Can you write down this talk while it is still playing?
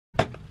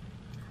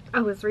I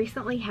was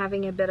recently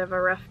having a bit of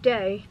a rough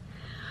day,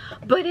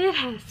 but it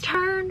has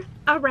turned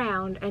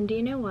around. And do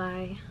you know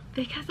why?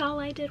 Because all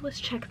I did was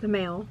check the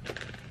mail.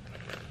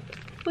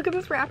 Look at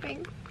this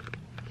wrapping.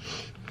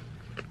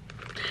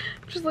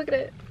 Just look at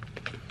it.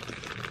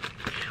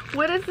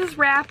 What does this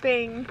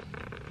wrapping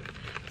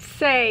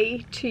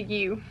say to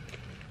you?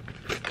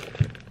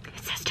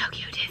 It says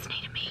Tokyo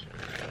Disney to me.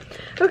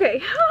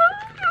 Okay.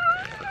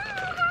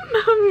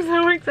 I'm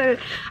so excited.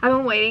 I've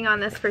been waiting on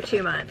this for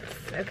 2 months,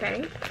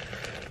 okay?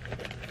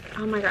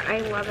 Oh my god, I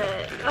love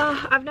it.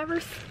 Oh, I've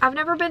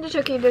never been to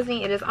Tokyo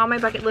Disney. It is on my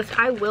bucket list.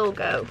 I will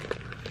go.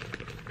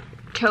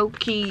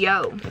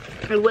 Tokyo.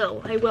 I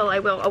will. I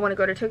want to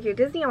go to Tokyo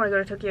Disney. I want to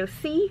go to Tokyo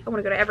Sea. I want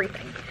to go to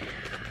everything.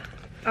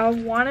 I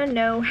want to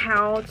know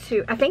how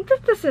to... I think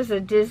that this is a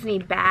Disney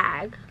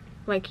bag.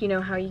 Like, you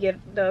know how you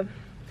get the...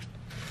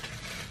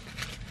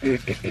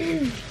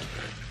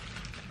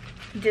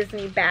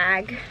 Disney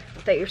bag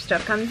that your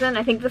stuff comes in.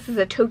 I think this is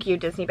a Tokyo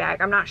Disney bag.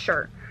 I'm not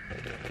sure.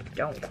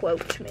 Don't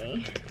quote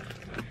me.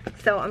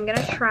 So I'm going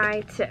to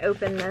try to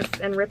open this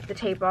and rip the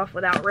tape off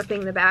without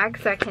ripping the bag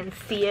so I can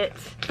see it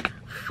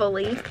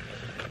fully.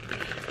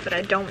 But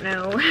I don't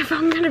know if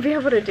I'm going to be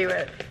able to do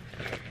it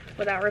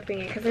without ripping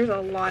it, because there's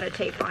a lot of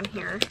tape on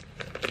here.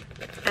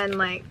 And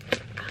like,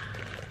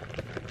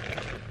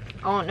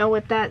 I don't know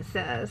what that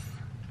says,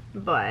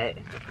 but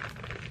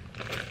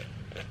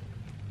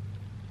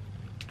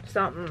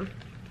something.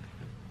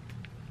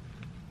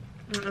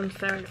 I'm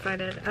so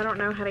excited. I don't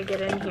know how to get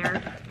in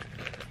here.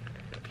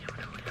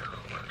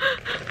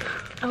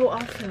 Oh,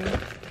 awesome.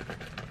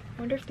 I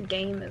wonder if the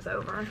game is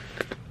over.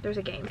 There's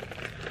a game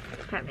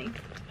happening.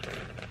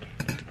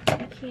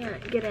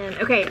 Can't get in.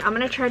 Okay, I'm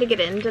gonna try to get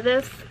into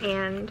this,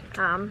 and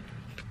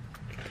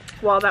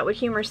while that would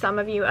humor some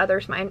of you,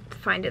 others might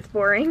find it's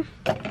boring.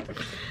 So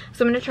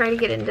I'm gonna try to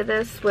get into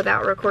this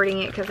without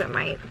recording it, because it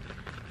might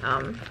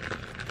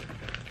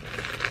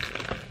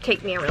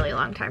take me a really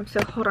long time.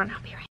 So hold on,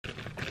 I'll be right back.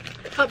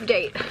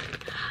 Update.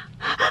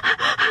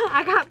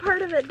 I got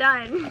part of it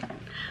done.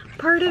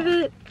 Part of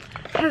it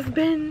has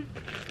been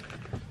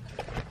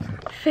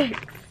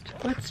fixed.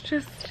 Let's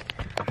just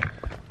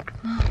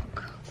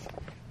look.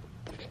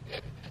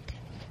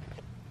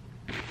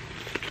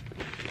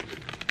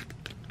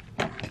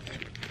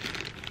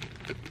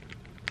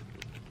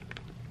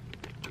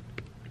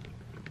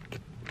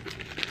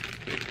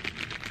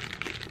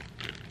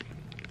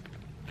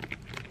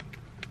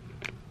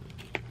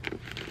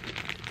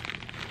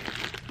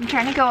 I'm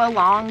trying to go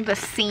along the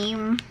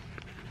seam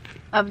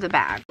of the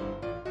bag.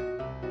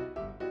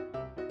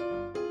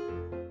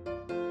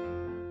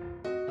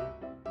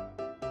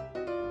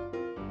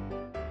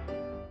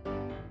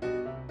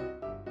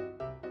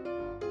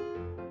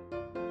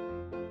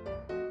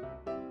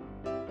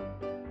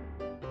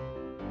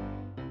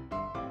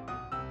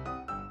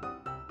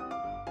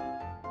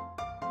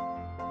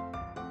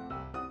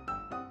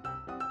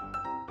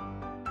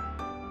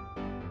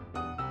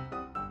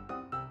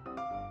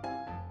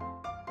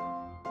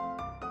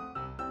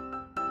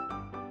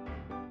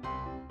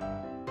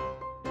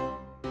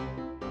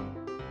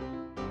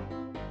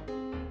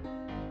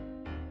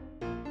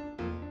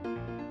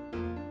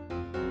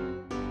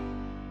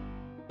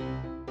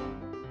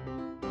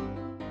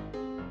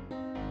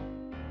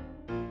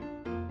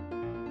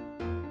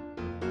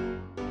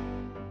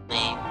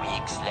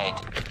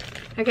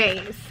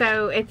 Okay,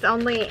 so it's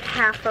only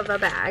half of a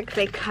bag.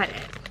 They cut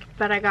it,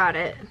 but I got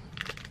it,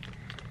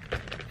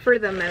 for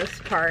the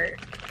most part,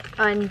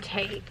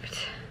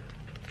 untaped.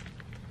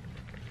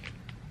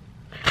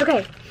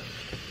 Okay.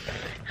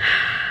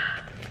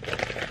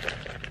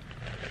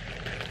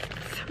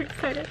 So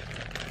excited.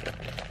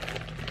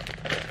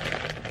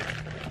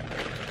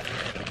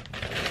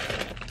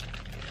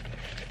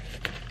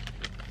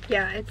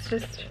 Yeah, it's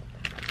just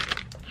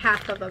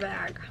half of a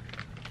bag.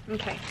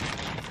 Okay.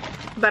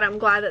 But I'm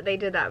glad that they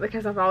did that,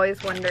 because I've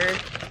always wondered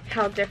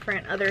how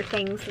different other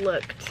things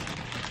looked,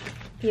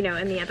 you know,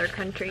 in the other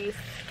countries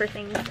for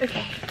things.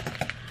 Okay.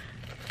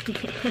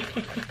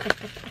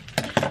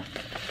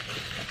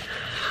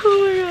 Oh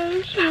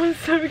my gosh, I'm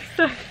so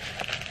excited.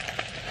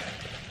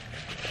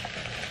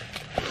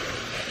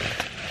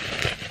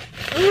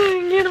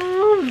 Get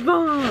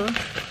over.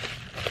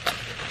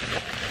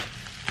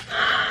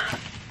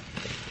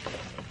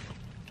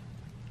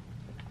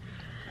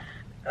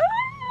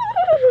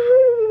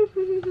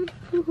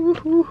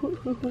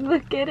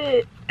 Look at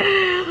it.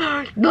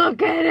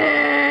 Look at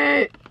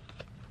it.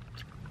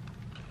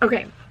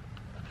 Okay.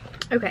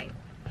 Okay.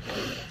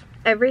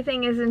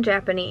 Everything is in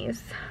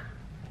Japanese,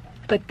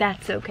 but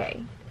that's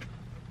okay.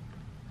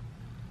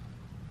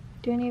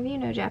 Do any of you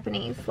know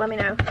Japanese? Let me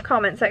know.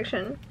 Comment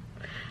section.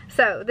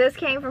 So this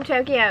came from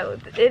Tokyo.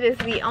 It is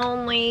the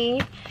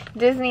only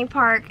Disney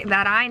park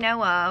that I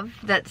know of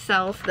that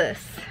sells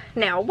this.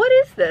 Now, what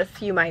is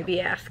this, you might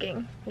be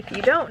asking? If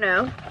you don't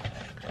know,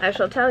 I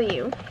shall tell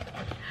you.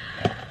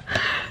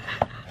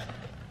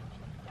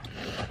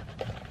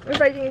 If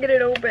I can get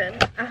it open.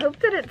 I hope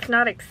that it's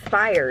not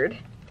expired,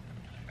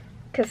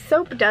 because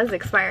soap does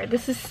expire.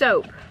 This is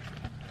soap.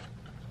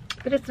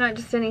 But it's not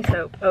just any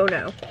soap. Oh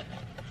no.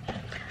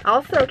 I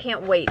also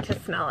can't wait to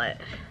smell it.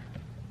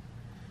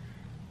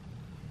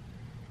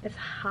 It's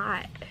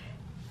hot.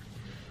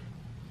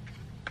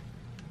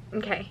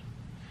 Okay.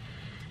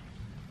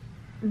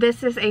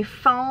 This is a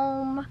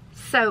foam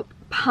soap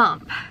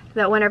pump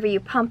that whenever you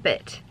pump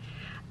it,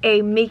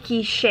 a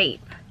Mickey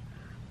shape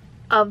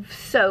of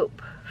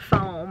soap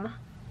foam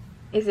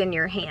is in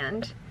your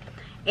hand.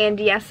 And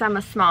yes, I'm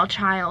a small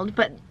child,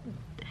 but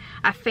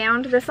I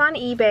found this on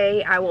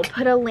eBay. I will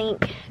put a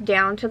link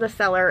down to the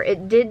seller.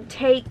 It did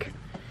take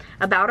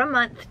about a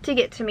month to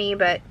get to me,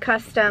 but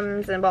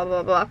customs and blah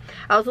blah blah.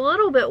 I was a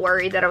little bit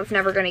worried that I was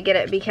never going to get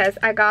it because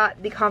I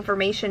got the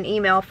confirmation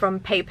email from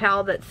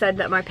PayPal that said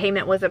that my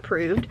payment was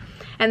approved,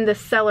 and the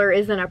seller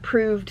is an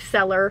approved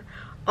seller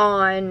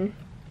on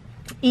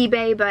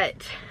eBay,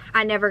 but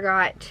I never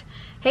got,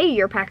 hey,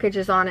 your package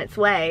is on its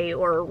way,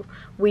 or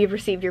we've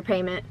received your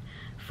payment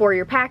for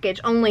your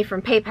package, only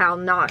from PayPal,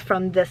 not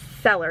from this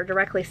seller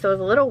directly. So I was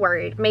a little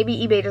worried. Maybe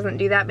eBay doesn't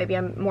do that. Maybe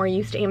I'm more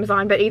used to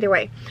Amazon, but either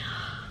way.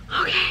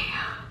 Okay,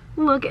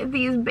 look at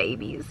these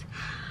babies.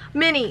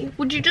 Minnie,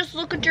 would you just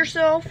look at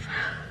yourself?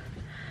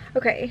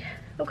 Okay,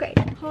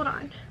 hold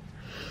on.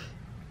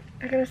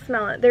 I gotta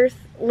smell it. There's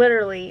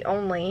literally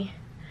only,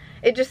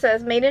 it just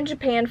says made in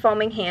Japan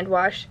foaming hand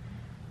wash,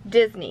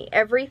 Disney.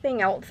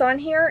 Everything else on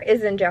here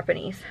is in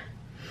Japanese.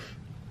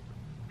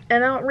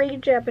 And I don't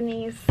read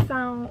Japanese,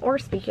 so, or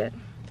speak it.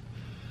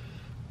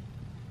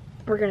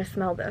 We're gonna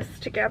smell this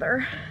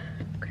together,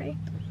 okay?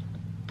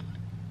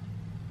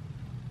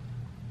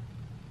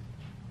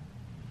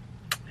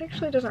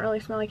 Actually, it doesn't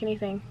really smell like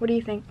anything. What do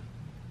you think?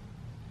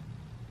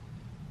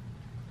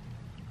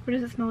 What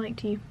does it smell like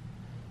to you?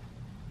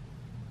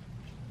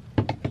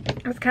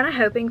 I was kind of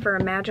hoping for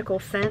a magical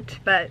scent,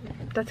 but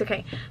that's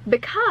okay.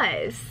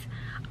 Because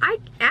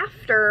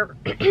after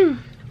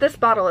this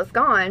bottle is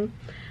gone,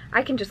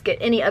 I can just get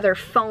any other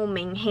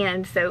foaming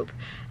hand soap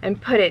and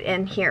put it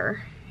in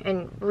here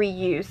and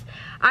reuse.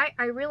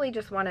 I really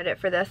just wanted it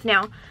for this.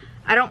 Now,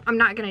 I'm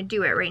not gonna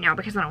do it right now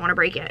because I don't want to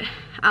break it.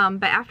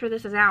 But after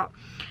this is out,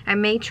 I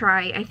may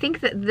try. I think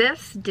that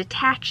this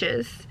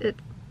detaches.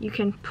 You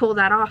can pull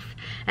that off,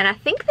 and I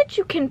think that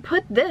you can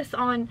put this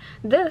on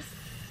this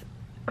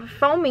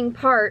foaming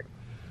part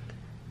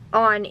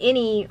on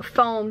any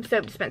foam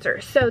soap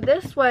dispenser. So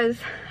this was,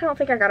 I don't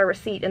think I got a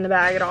receipt in the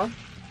bag at all.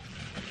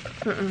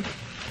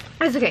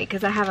 It's okay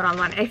because I have it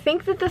online. I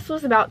think that this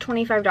was about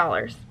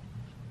 $25.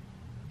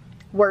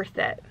 Worth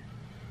it.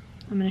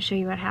 I'm going to show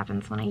you what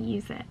happens when I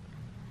use it.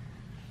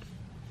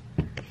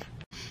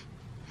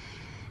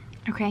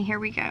 Okay, here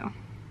we go.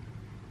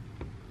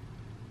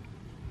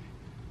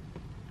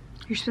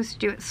 You're supposed to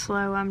do it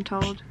slow, I'm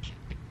told.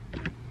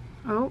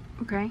 Oh,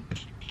 okay.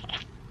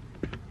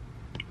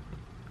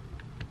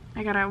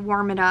 I gotta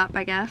warm it up,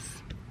 I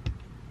guess.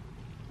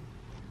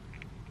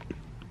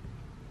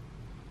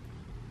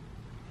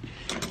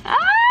 Ah!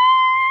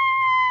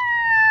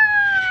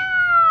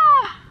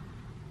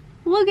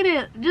 Look at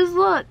it. Just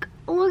look.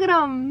 Look at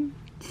them.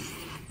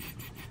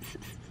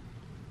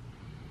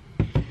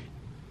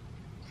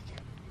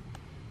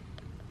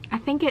 I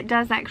think it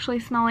does actually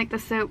smell like the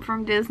soap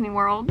from Disney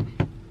World.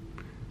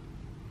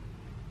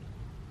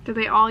 Do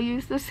they all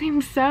use the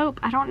same soap?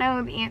 I don't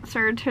know the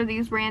answer to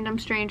these random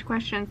strange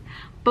questions.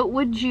 But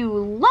would you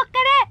look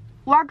at it?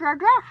 Would you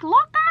just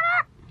look at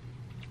it?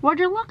 Would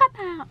you look at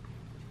that?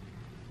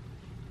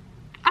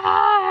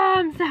 Oh,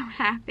 I'm so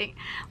happy.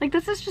 Like,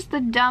 this is just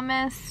the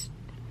dumbest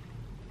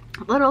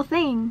little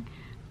thing,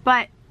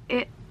 but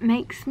it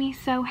makes me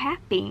so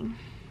happy.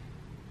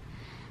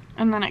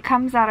 And then it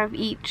comes out of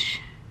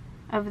each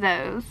of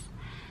those.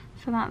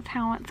 So that's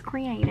how it's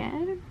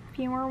created, if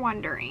you were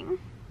wondering.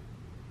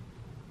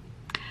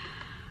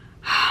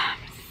 I'm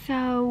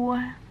so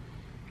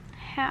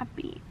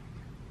happy.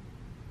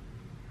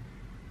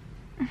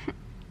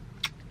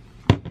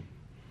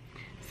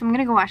 So I'm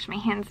gonna go wash my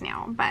hands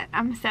now, but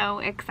I'm so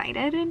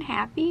excited and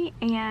happy,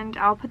 and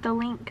I'll put the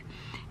link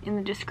in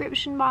the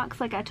description box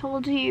like I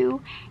told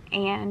you,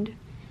 and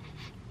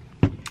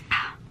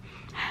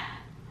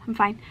I'm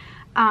fine.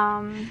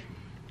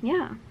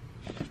 Yeah.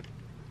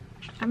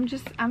 I'm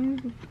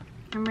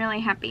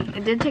really happy.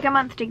 It did take a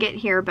month to get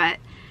here, but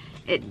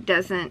it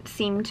doesn't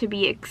seem to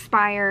be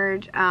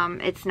expired.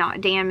 It's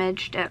not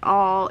damaged at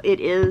all. It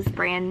is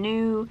brand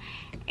new,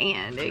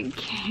 and it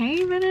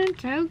came in a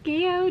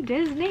Tokyo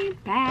Disney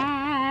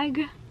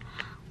bag.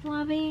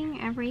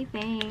 Loving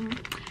everything.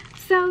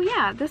 So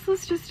yeah, this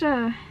was just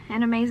an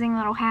amazing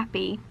little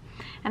happy,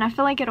 and I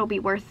feel like it'll be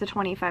worth the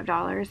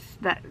 $25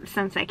 that,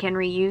 since I can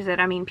reuse it.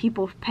 I mean,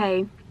 people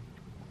pay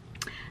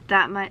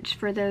that much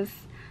for those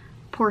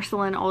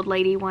porcelain old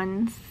lady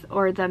ones,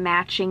 or the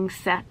matching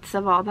sets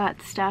of all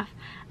that stuff,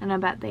 and I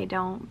bet they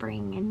don't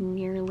bring in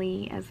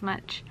nearly as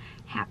much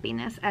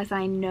happiness as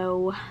I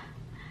know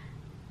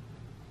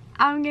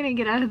I'm gonna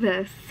get out of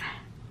this.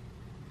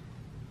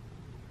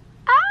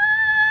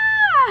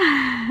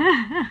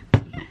 Ah!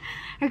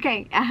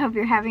 Okay, I hope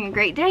you're having a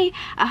great day.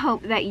 I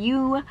hope that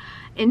you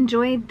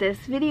enjoyed this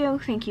video.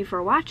 Thank you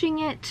for watching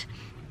it.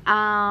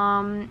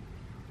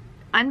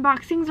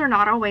 unboxings are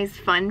not always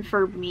fun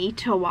for me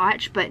to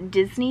watch, but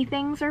Disney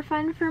things are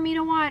fun for me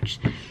to watch.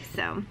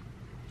 So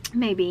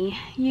maybe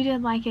you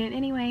did like it.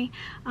 Anyway,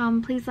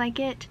 please like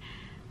it,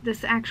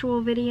 this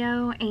actual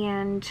video,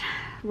 and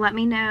let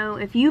me know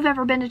if you've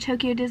ever been to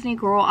Tokyo Disney.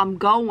 Girl, I'm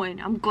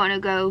gonna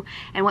go,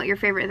 and what your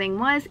favorite thing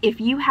was. If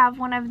you have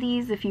one of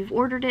these, if you've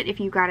ordered it, if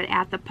you got it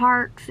at the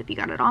parks, if you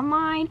got it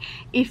online,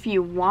 if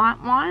you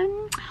want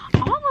one,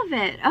 all of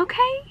it.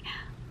 Okay,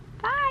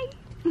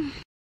 bye.